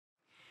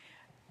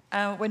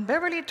When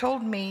Beverly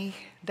told me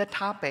the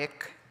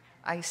topic,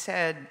 I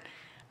said,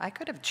 I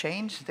could have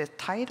changed the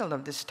title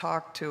of this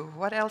talk to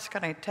 "What else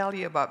can I tell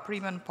you about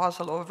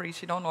premenopausal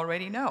ovaries you don't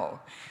already know?"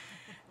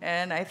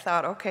 And I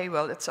thought, okay,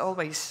 well, it's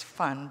always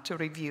fun to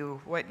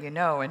review what you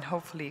know, and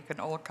hopefully you can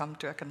all come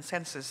to a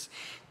consensus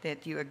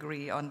that you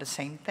agree on the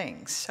same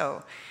things.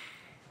 So,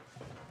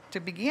 to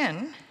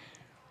begin,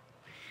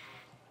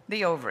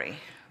 the ovary.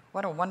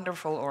 What a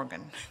wonderful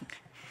organ.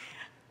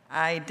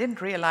 I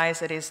didn't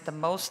realize it is the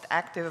most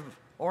active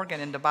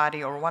organ in the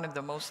body, or one of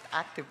the most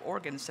active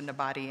organs in the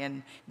body,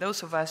 and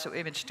those of us who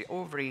image the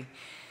ovary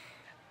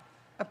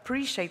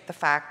appreciate the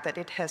fact that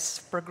it has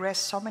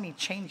progressed so many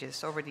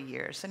changes over the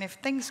years. And if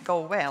things go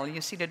well, you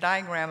see the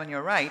diagram on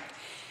your right,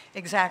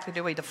 exactly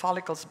the way the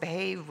follicles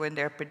behave when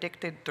they're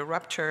predicted to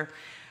rupture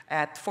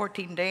at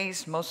 14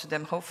 days. Most of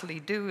them hopefully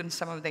do, and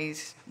some of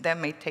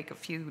them may take a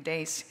few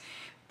days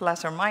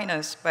plus or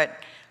minus,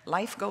 but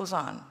life goes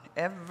on.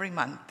 Every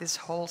month, this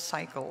whole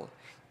cycle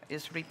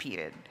is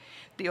repeated.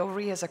 The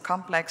ovary has a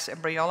complex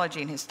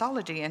embryology and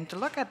histology, and to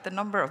look at the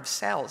number of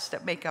cells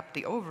that make up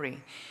the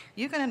ovary,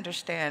 you can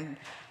understand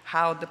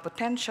how the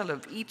potential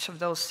of each of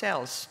those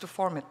cells to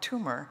form a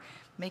tumor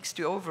makes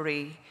the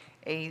ovary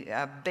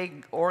a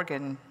big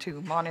organ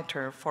to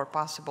monitor for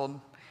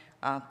possible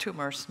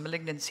tumors,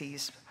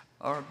 malignancies,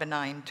 or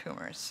benign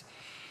tumors.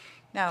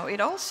 Now, it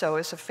also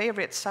is a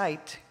favorite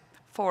site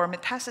for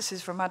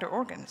metastases from other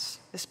organs,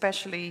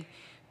 especially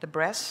the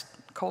breast,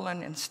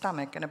 colon, and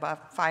stomach in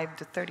about 5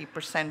 to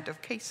 30%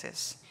 of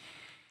cases.